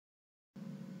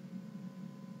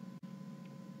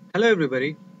Hello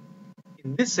everybody.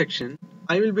 In this section,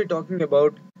 I will be talking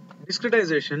about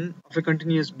discretization of a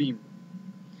continuous beam.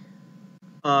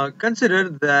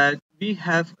 Consider that we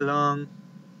have a long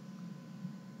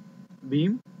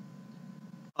beam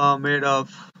made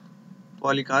of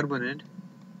polycarbonate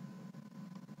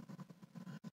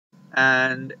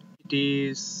and it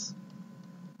is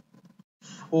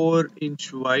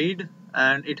 4-inch wide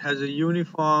and it has a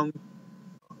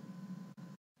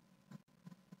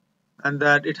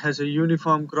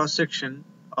uniform cross section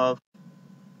of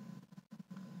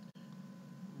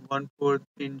 1/4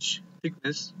 inch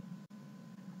thickness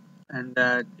and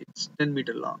that it's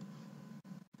 10-meter long.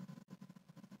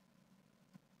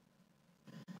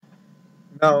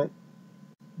 Now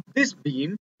this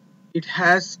beam, it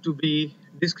has to be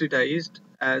discretized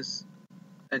as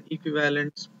an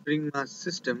equivalent spring mass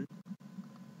system.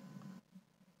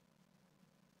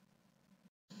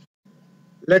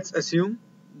 Let's assume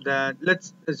that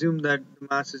the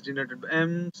mass is denoted by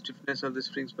m, stiffness of the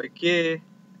springs by k,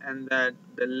 and that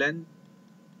the length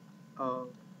of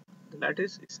the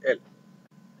lattice is L.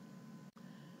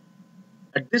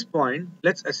 At this point,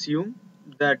 let's assume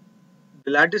that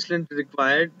the lattice length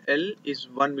required L is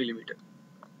 1 millimeter.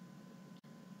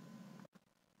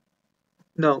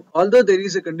 Now, although there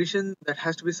is a condition that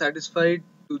has to be satisfied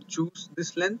to choose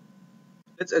this length,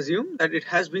 let's assume that it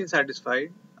has been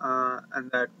satisfied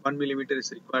and that 1 millimeter is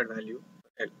the required value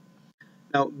for L.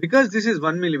 Now, because this is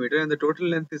 1 millimeter and the total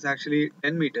length is actually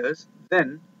 10 meters,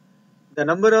 then the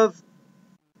number of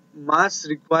mass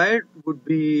required would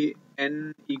be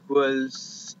n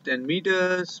equals 10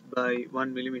 meters by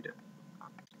 1 millimeter,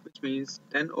 which means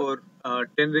 10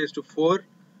 raised to 4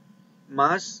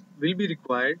 mass will be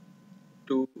required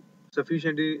to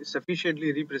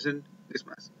sufficiently represent this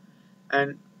mass.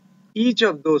 And each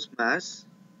of those mass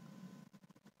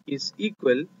is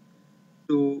equal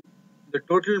to the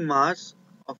total mass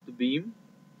of the beam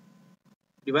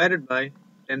divided by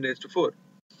 10 raised to 4.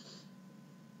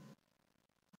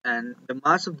 And the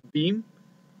mass of the beam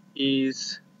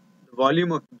is the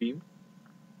volume of the beam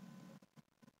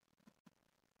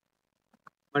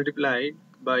multiplied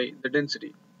by the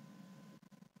density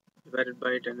divided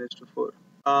by 10 raised to 4.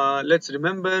 Let's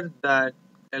remember that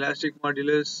elastic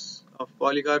modulus of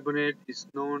polycarbonate is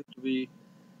known to be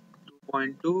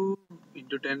 2.2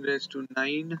 into 10 raised to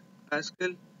 9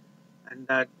 Pascal, and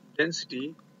that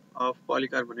density of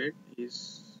polycarbonate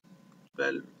is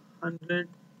 1200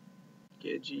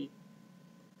 kg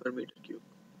per meter cube.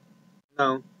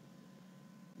 Now,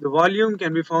 the volume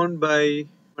can be found by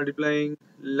multiplying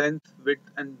length, width,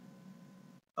 and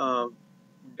uh,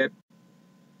 depth,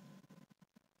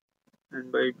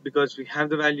 and because we have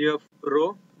the value of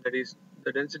rho, that is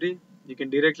the density, you can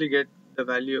directly get the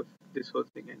value of this whole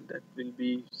thing, and that will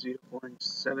be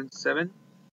 0.77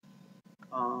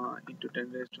 into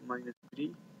 10 raised to minus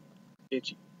 3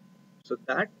 kg. So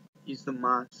that is the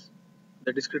mass,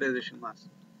 the discretization mass.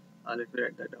 Let me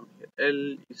write that down here.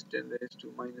 L is 10 raised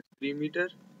to minus 3 meter,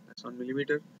 that's 1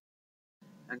 millimeter,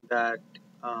 and that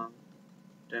um,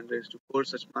 10 raised to 4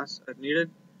 such mass are needed,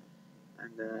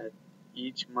 and that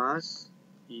each mass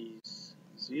is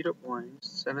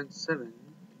 0.77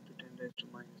 into 10 raised to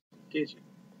minus 3 kg.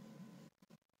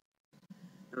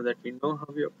 Now that we know how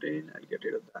we obtain, I'll get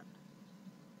rid of that.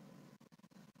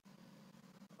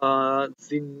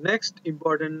 The next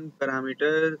important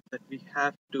parameter that we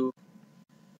have to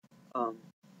um,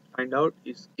 find out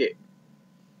is K.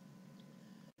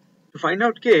 To find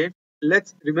out K,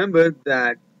 let's remember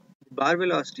that bar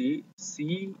velocity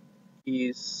C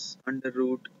is under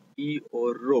root E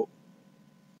or rho,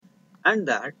 and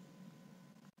that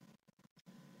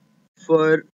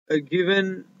for a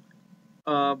given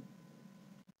uh,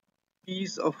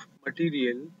 piece of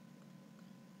material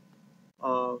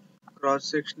of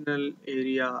cross-sectional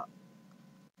area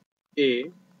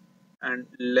A and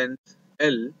length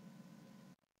L,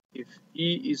 if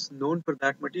E is known for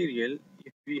that material,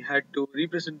 if we had to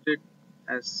represent it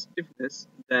as stiffness,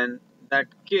 then that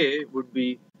K would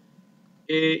be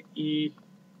AE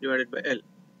divided by L.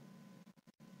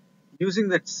 Using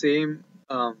that same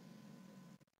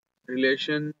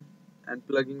relation and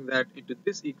plugging that into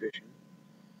this equation,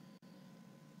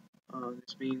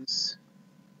 this means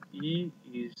E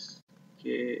is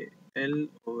KL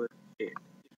over A. If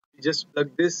we just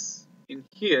plug this in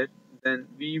here, then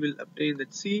we will obtain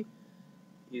that C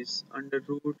is under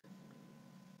root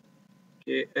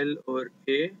KL over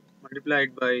A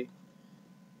multiplied by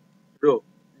rho.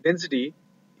 Density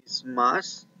is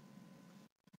mass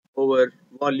over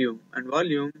volume, and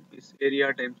volume is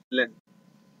area times length.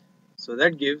 So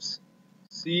that gives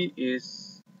C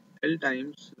is L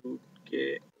times root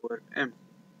K over M.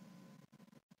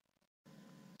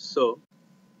 So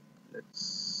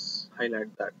let's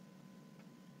highlight that.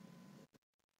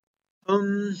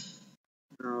 Um,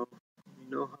 Now we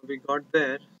know how we got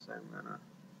there, so I'm gonna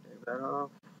take that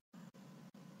off.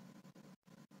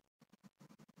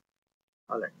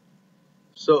 Alright.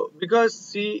 So because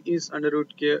C is under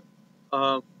root K,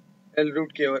 L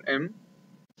root K over M,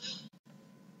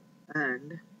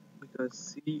 and because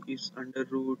C is under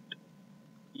root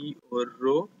E over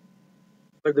rho,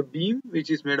 for the beam which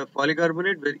is made of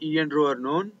polycarbonate where E and rho are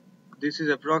known, this is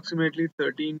approximately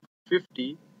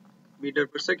 1350 meter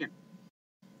per second.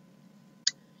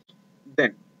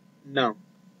 Then, now,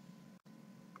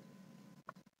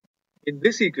 in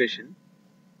this equation,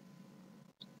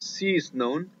 C is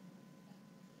known,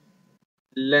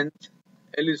 length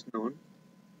L is known,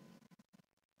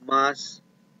 mass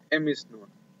M is known.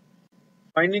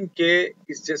 Finding K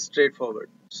is just straightforward.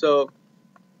 So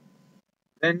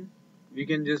then we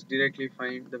can just directly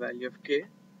find the value of K,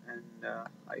 and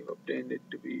I've obtained it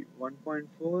to be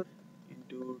 1.4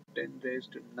 into 10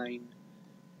 raised to 9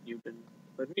 Newton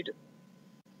per meter.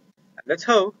 And that's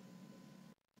how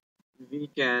we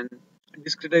can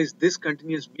discretize this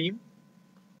continuous beam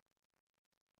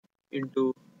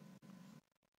into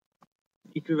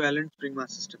equivalent spring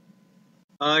mass system.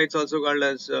 It's also called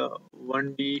as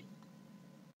 1D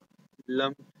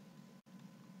lump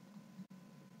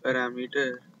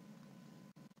parameter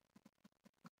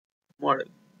model.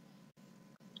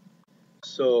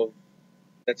 So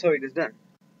that's how it is done.